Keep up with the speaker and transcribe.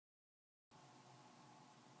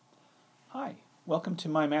Hi, welcome to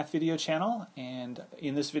my math video channel, and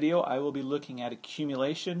in this video I will be looking at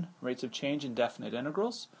accumulation, rates of change in definite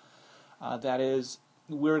integrals. That is,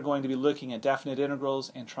 we're going to be looking at definite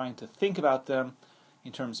integrals and trying to think about them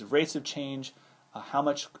in terms of rates of change, how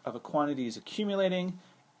much of a quantity is accumulating,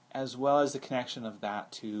 as well as the connection of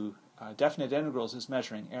that to definite integrals as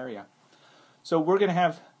measuring area. So we're going to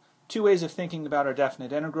have two ways of thinking about our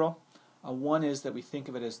definite integral. One is that we think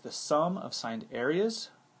of it as the sum of signed areas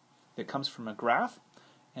that comes from a graph,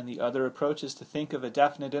 and the other approach is to think of a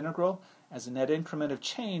definite integral as a net increment of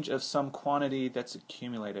change of some quantity that's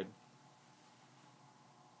accumulated.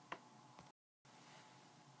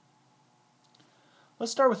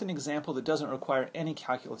 Let's start with an example that doesn't require any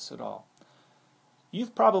calculus at all.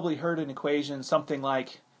 You've probably heard an equation something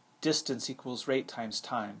like distance equals rate times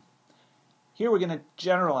time. Here we're going to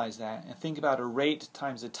generalize that and think about a rate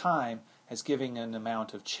times a time as giving an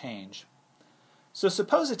amount of change. So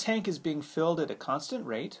suppose a tank is being filled at a constant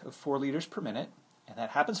rate of 4 liters per minute, and that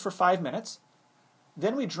happens for 5 minutes.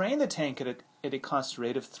 Then we drain the tank at a constant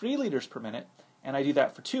rate of 3 liters per minute, and I do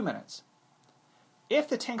that for 2 minutes. If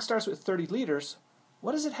the tank starts with 30 liters,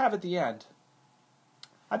 what does it have at the end?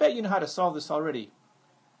 I bet you know how to solve this already.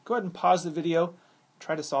 Go ahead and pause the video and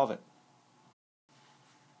try to solve it.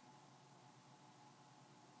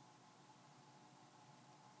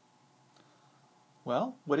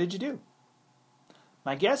 Well, what did you do?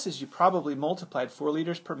 My guess is you probably multiplied 4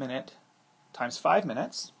 liters per minute times 5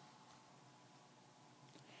 minutes,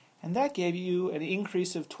 and that gave you an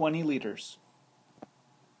increase of 20 liters.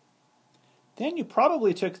 Then you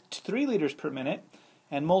probably took 3 liters per minute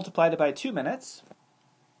and multiplied it by 2 minutes,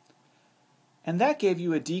 and that gave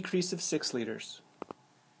you a decrease of 6 liters.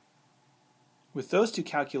 With those two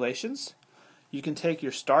calculations, you can take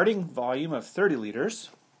your starting volume of 30 liters,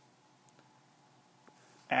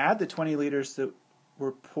 add the 20 liters that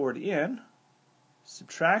were poured in,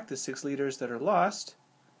 subtract the 6 liters that are lost,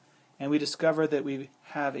 and we discover that we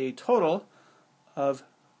have a total of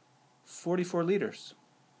 44 liters.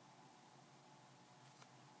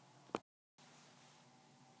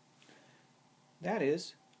 That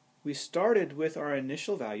is, we started with our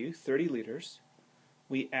initial value, 30 liters,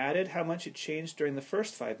 we added how much it changed during the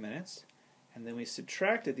first 5 minutes, and then we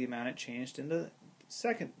subtracted the amount it changed in the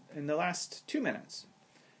last 2 minutes,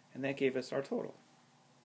 and that gave us our total.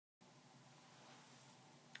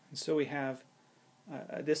 And so we have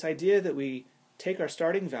this idea that we take our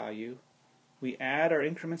starting value, we add our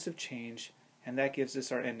increments of change, and that gives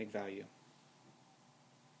us our ending value.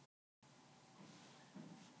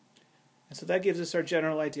 And so that gives us our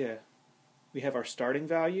general idea. We have our starting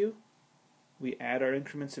value, we add our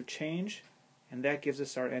increments of change, and that gives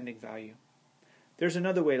us our ending value. There's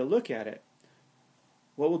another way to look at it.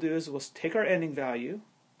 What we'll do is we'll take our ending value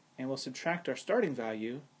and we'll subtract our starting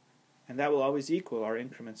value, and that will always equal our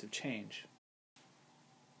increments of change.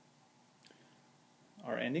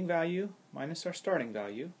 Our ending value minus our starting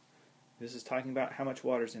value, this is talking about how much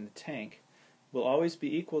water is in the tank, will always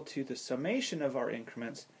be equal to the summation of our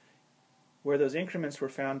increments, where those increments were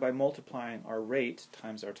found by multiplying our rate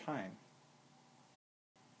times our time.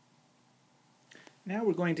 Now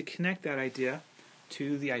we're going to connect that idea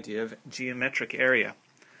to the idea of geometric area.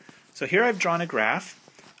 So here I've drawn a graph.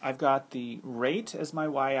 I've got the rate as my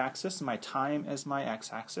y-axis and my time as my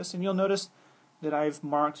x-axis, and you'll notice that I've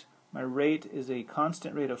marked my rate is a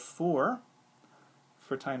constant rate of 4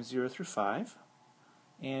 for times 0 through 5,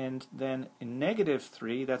 and then in negative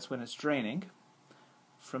 3, that's when it's draining,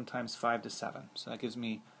 from times 5 to 7. So that gives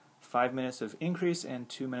me 5 minutes of increase and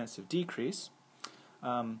 2 minutes of decrease.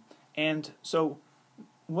 And so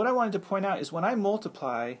what I wanted to point out is when I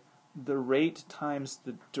multiply the rate times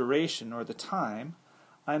the duration, or the time,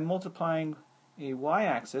 I'm multiplying a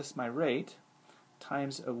y-axis, my rate,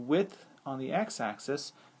 times a width on the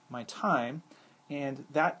x-axis, my time, and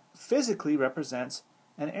that physically represents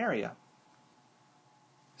an area.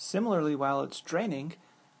 Similarly, while it's draining,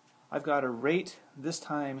 I've got a rate this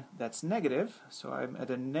time that's negative, so I'm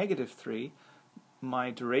at a negative 3.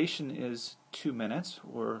 My duration is 2 minutes,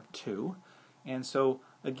 or 2, and so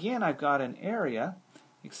again I've got an area,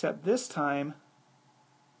 except this time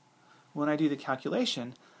when I do the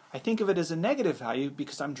calculation, I think of it as a negative value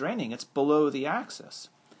because I'm draining. It's below the axis.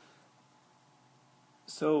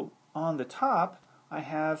 So on the top, I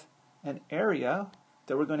have an area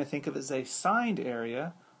that we're going to think of as a signed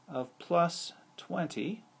area of plus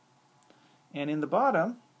 20. And in the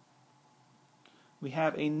bottom, we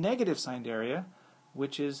have a negative signed area,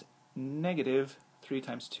 which is negative 3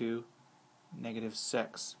 times 2, negative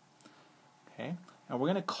 6. Okay? And we're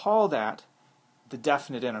going to call that the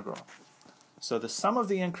definite integral. So the sum of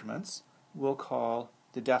the increments we'll call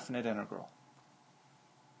the definite integral.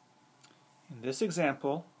 In this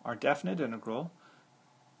example, our definite integral,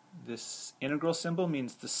 this integral symbol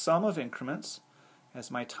means the sum of increments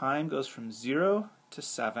as my time goes from 0 to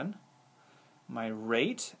 7. My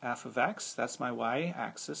rate, f of x, that's my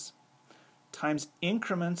y-axis, times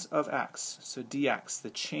increments of x, so dx, the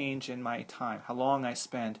change in my time, how long I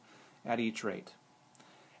spend at each rate.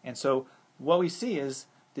 And so what we see is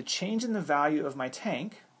the change in the value of my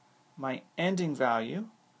tank, my ending value,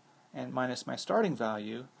 and minus my starting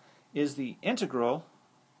value, is the integral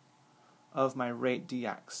of my rate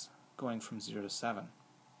dx, going from 0 to 7.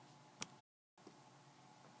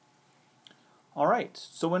 Alright,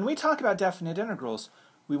 so when we talk about definite integrals,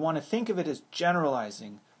 we want to think of it as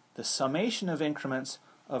generalizing the summation of increments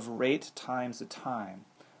of rate times the time.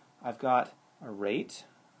 I've got a rate,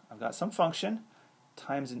 I've got some function,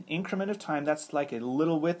 times an increment of time, that's like a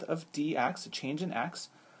little width of dx, a change in x,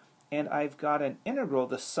 and I've got an integral,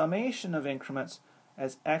 the summation of increments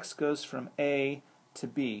as x goes from a to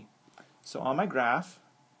b. So on my graph,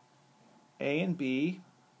 a and b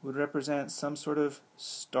would represent some sort of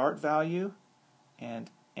start value and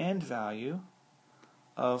end value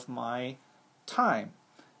of my time.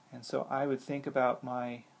 And so I would think about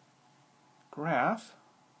my graph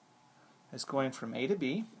as going from a to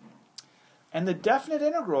b. And the definite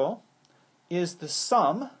integral is the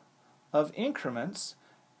sum of increments.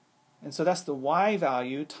 And so that's the y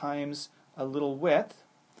value times a little width.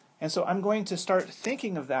 And so I'm going to start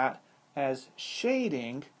thinking of that as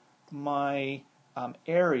shading my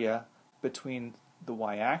area between the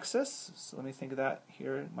y-axis. So let me think of that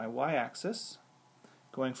here, my y-axis,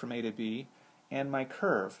 going from a to b, and my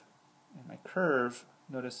curve. And my curve,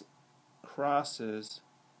 notice, crosses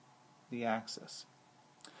the axis.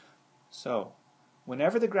 So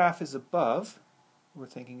whenever the graph is above, we're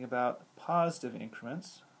thinking about positive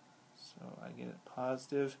increments. So I get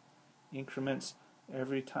positive increments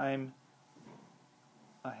every time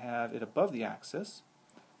I have it above the axis.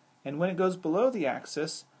 And when it goes below the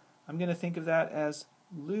axis, I'm going to think of that as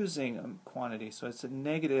losing a quantity. So it's a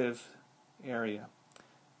negative area.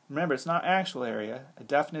 Remember, it's not actual area. A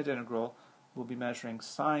definite integral will be measuring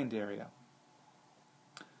signed area.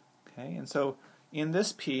 Okay, and so in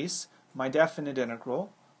this piece, my definite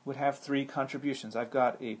integral would have three contributions. I've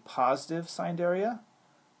got a positive signed area.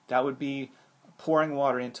 That would be pouring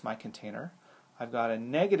water into my container. I've got a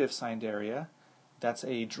negative signed area. That's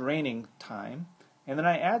a draining time. And then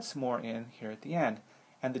I add some more in here at the end.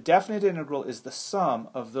 And the definite integral is the sum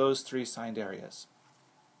of those three signed areas.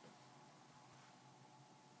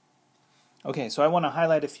 Okay, so I want to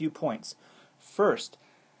highlight a few points. First,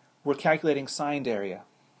 we're calculating signed area.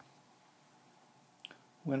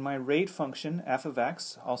 When my rate function, f of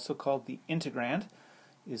x, also called the integrand,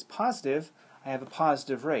 is positive, I have a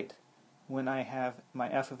positive rate. When I have my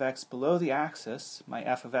f of x below the axis, my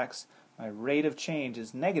f of x, my rate of change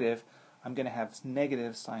is negative, I'm going to have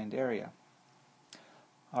negative signed area.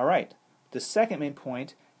 Alright, the second main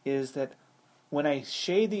point is that when I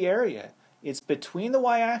shade the area, it's between the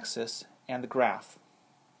y-axis and the graph.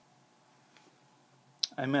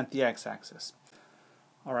 I meant the x-axis.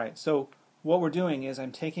 Alright, so what we're doing is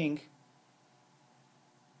I'm taking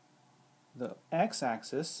the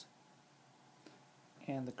x-axis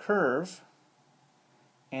and the curve,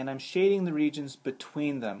 and I'm shading the regions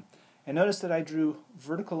between them. And notice that I drew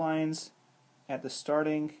vertical lines at the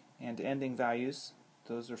starting and ending values.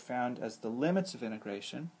 Those are found as the limits of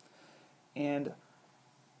integration. And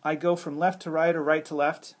I go from left to right or right to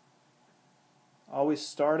left, always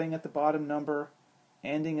starting at the bottom number,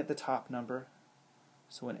 ending at the top number.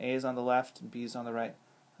 So when A is on the left and B is on the right,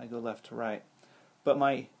 I go left to right. But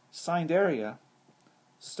my signed area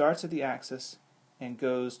starts at the axis and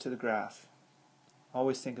goes to the graph.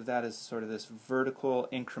 Always think of that as sort of this vertical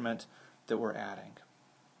increment that we're adding.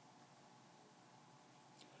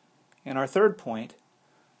 And our third point,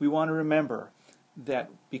 we want to remember that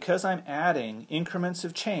because I'm adding increments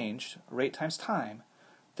of change, rate times time,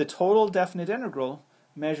 the total definite integral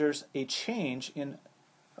measures a change in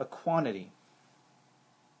a quantity.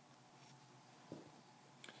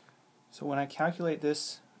 So when I calculate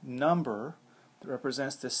this number that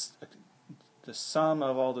represents the sum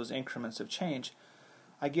of all those increments of change,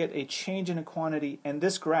 I get a change in a quantity, and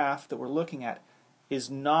this graph that we're looking at is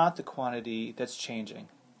not the quantity that's changing.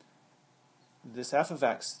 This f of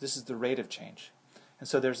x, this is the rate of change. And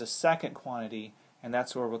so there's a second quantity, and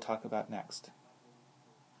that's what we'll talk about next.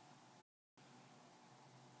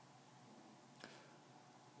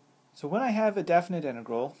 So when I have a definite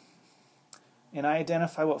integral, and I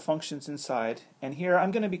identify what function's inside, and here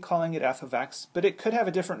I'm going to be calling it f of x, but it could have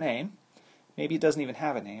a different name. Maybe it doesn't even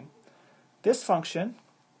have a name. This function,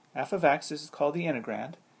 f of x, is called the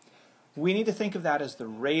integrand. We need to think of that as the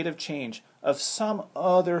rate of change of some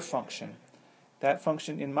other function. That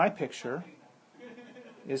function in my picture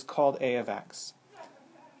is called a of x.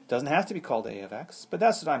 It doesn't have to be called a of x, but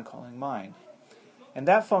that's what I'm calling mine. And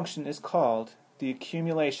that function is called the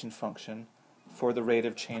accumulation function for the rate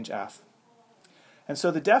of change f. And so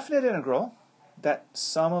the definite integral, that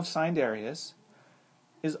sum of signed areas,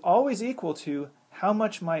 is always equal to how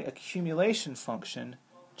much my accumulation function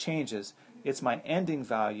changes. It's my ending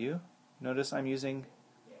value. Notice I'm using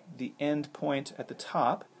the end point at the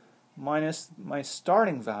top minus my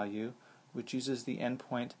starting value, which uses the end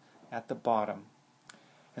point at the bottom.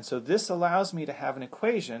 And so this allows me to have an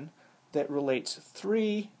equation that relates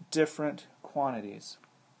three different quantities.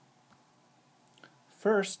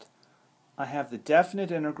 First, I have the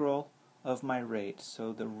definite integral of my rate.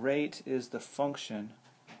 So the rate is the function.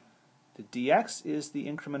 The dx is the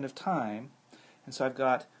increment of time. And so I've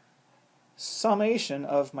got summation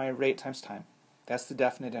of my rate times time. That's the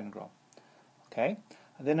definite integral. Okay?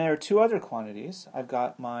 And then there are two other quantities. I've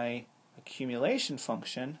got my accumulation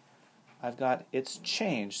function. I've got its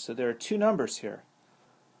change. So there are two numbers here.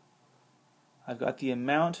 I've got the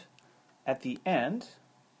amount at the end,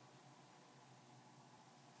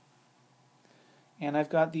 and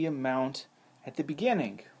I've got the amount at the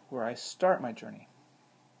beginning, where I start my journey.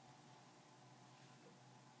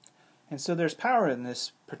 And so there's power in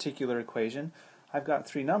this particular equation. I've got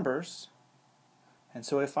three numbers, and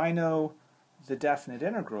so if I know the definite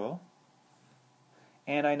integral,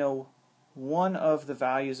 and I know one of the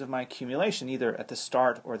values of my accumulation, either at the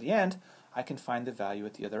start or the end, I can find the value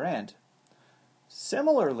at the other end.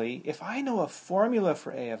 Similarly, if I know a formula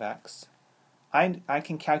for a of x, I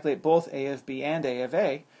can calculate both a of b and a of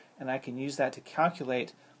a, and I can use that to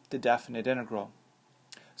calculate the definite integral.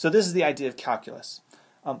 So this is the idea of calculus.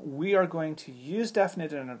 We are going to use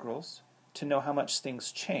definite integrals to know how much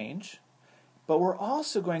things change, but we're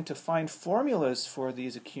also going to find formulas for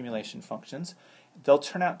these accumulation functions. They'll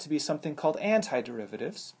turn out to be something called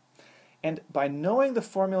antiderivatives, and by knowing the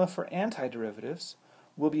formula for antiderivatives,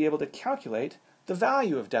 we'll be able to calculate the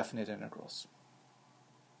value of definite integrals.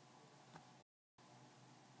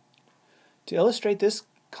 To illustrate this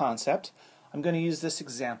concept, I'm going to use this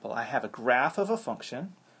example. I have a graph of a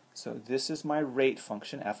function. So this is my rate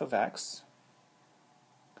function, f of x.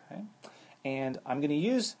 Okay. And I'm going to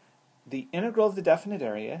use the integral of the definite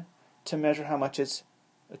area to measure how much its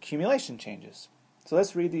accumulation changes. So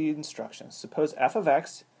let's read the instructions. Suppose f of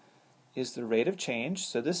x is the rate of change.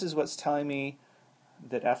 So this is what's telling me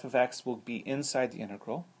that f of x will be inside the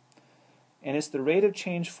integral. And it's the rate of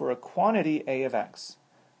change for a quantity a of x.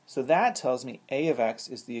 So that tells me a of x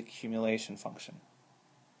is the accumulation function.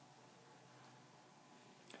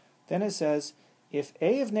 Then it says, if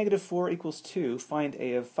a of negative 4 equals 2, find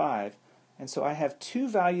a of 5. And so I have two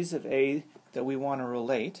values of a that we want to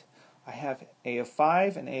relate. I have a of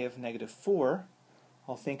 5 and a of negative 4.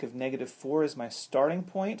 I'll think of negative 4 as my starting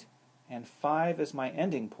point and 5 as my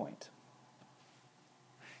ending point.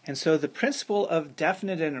 And so the principle of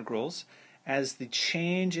definite integrals as the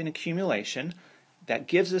change in accumulation, that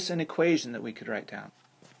gives us an equation that we could write down.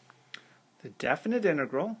 The definite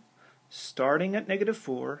integral, starting at negative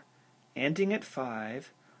 4, ending at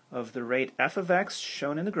 5, of the rate f of x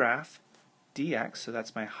shown in the graph, dx, so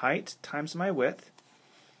that's my height times my width,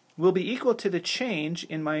 will be equal to the change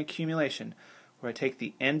in my accumulation, where I take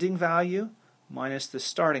the ending value minus the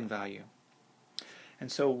starting value.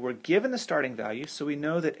 And so we're given the starting value, so we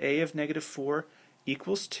know that a of negative 4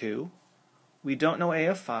 equals 2. We don't know a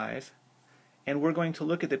of 5, and we're going to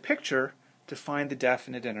look at the picture to find the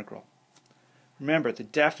definite integral. Remember, the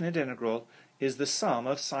definite integral is the sum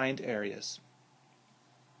of signed areas.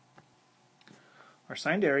 Our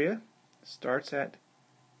signed area starts at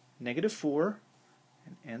negative 4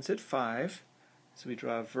 and ends at 5. So we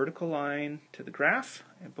draw a vertical line to the graph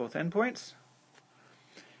at both endpoints.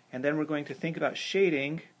 And then we're going to think about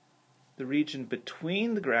shading the region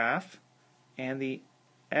between the graph and the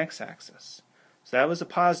x-axis. So that was a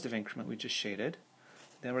positive increment we just shaded.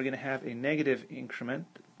 Then we're going to have a negative increment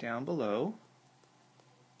down below.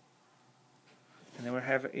 And then we'll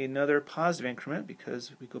have another positive increment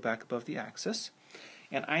because we go back above the axis.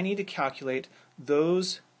 And I need to calculate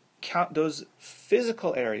those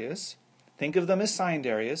physical areas. Think of them as signed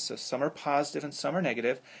areas, so some are positive and some are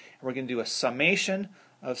negative. And we're going to do a summation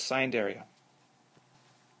of signed area.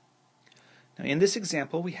 Now in this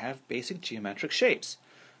example we have basic geometric shapes.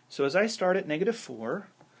 So as I start at negative 4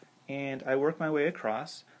 and I work my way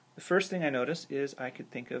across, the first thing I notice is I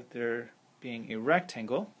could think of there being a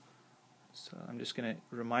rectangle. So I'm just going to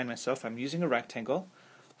remind myself I'm using a rectangle.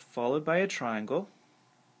 followed by a triangle.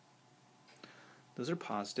 Those are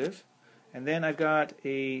positive. And then I've got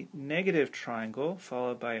a negative triangle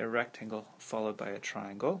followed by a rectangle followed by a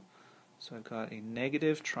triangle. So I've got a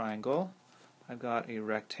negative triangle, I've got a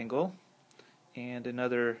rectangle, and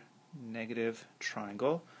another negative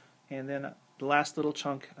triangle. And then the last little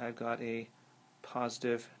chunk, I've got a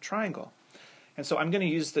positive triangle. And so I'm going to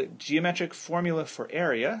use the geometric formula for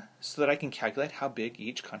area so that I can calculate how big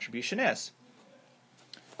each contribution is.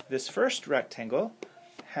 This first rectangle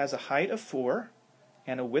has a height of 4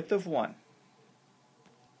 and a width of 1.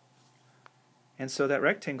 And so that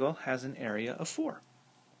rectangle has an area of 4.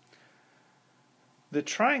 The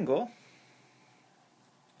triangle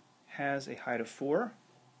has a height of 4,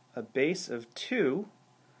 a base of 2,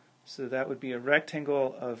 so that would be a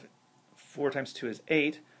rectangle of 4 times 2 is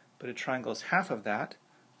 8, but a triangle is half of that,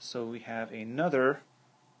 so we have another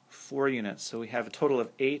 4 units. So we have a total of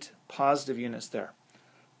 8 positive units there.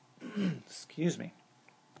 Excuse me.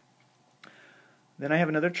 Then I have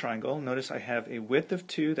another triangle. Notice I have a width of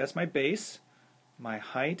 2, that's my base. My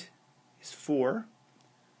height is 4,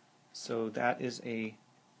 so that is an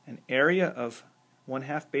area of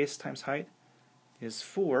 1/2 base times height is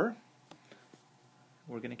 4.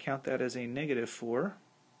 We're going to count that as a negative 4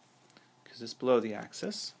 because it's below the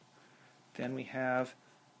axis. Then we have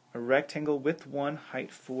a rectangle width 1,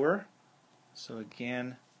 height 4, so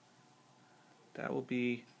again that will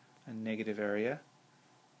be a negative area.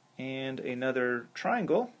 And another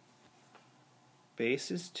triangle,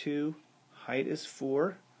 base is 2, height is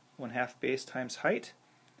 4, 1/2 base times height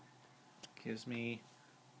gives me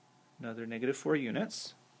another negative 4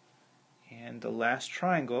 units. And the last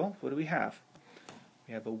triangle, what do we have?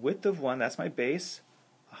 We have a width of 1, that's my base,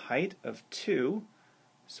 a height of 2,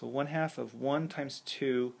 so 1/2 of 1 times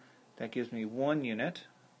 2, that gives me 1 unit,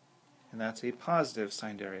 and that's a positive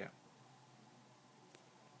signed area.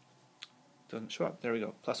 Doesn't show up. There we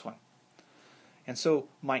go, plus 1. And so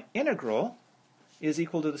my integral is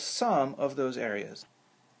equal to the sum of those areas.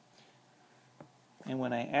 And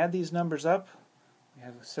when I add these numbers up, we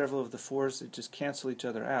have several of the 4's that just cancel each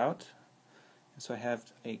other out. And so I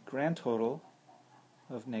have a grand total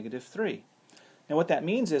of negative 3. Now what that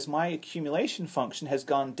means is my accumulation function has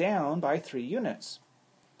gone down by 3 units.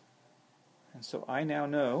 And so I now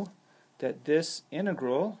know that this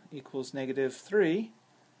integral equals negative 3,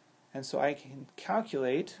 and so I can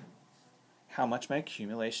calculate how much my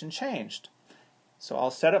accumulation changed. So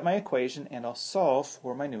I'll set up my equation and I'll solve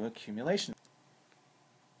for my new accumulation.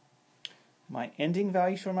 My ending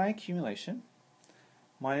value for my accumulation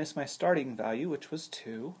minus my starting value, which was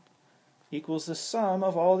 2, equals the sum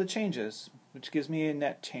of all the changes, which gives me a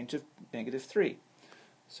net change of negative 3.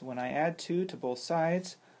 So when I add 2 to both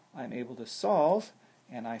sides, I'm able to solve,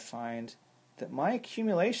 and I find that my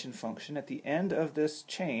accumulation function at the end of this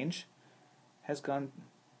change has gone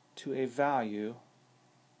to a value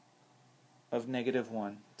of negative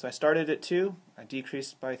 1. So I started at 2, I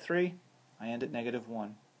decreased by 3, I end at negative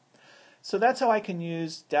 1. So that's how I can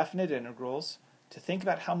use definite integrals to think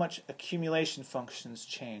about how much accumulation functions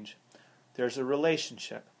change. There's a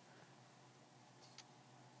relationship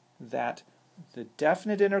that the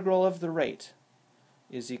definite integral of the rate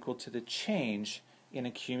is equal to the change in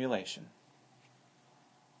accumulation.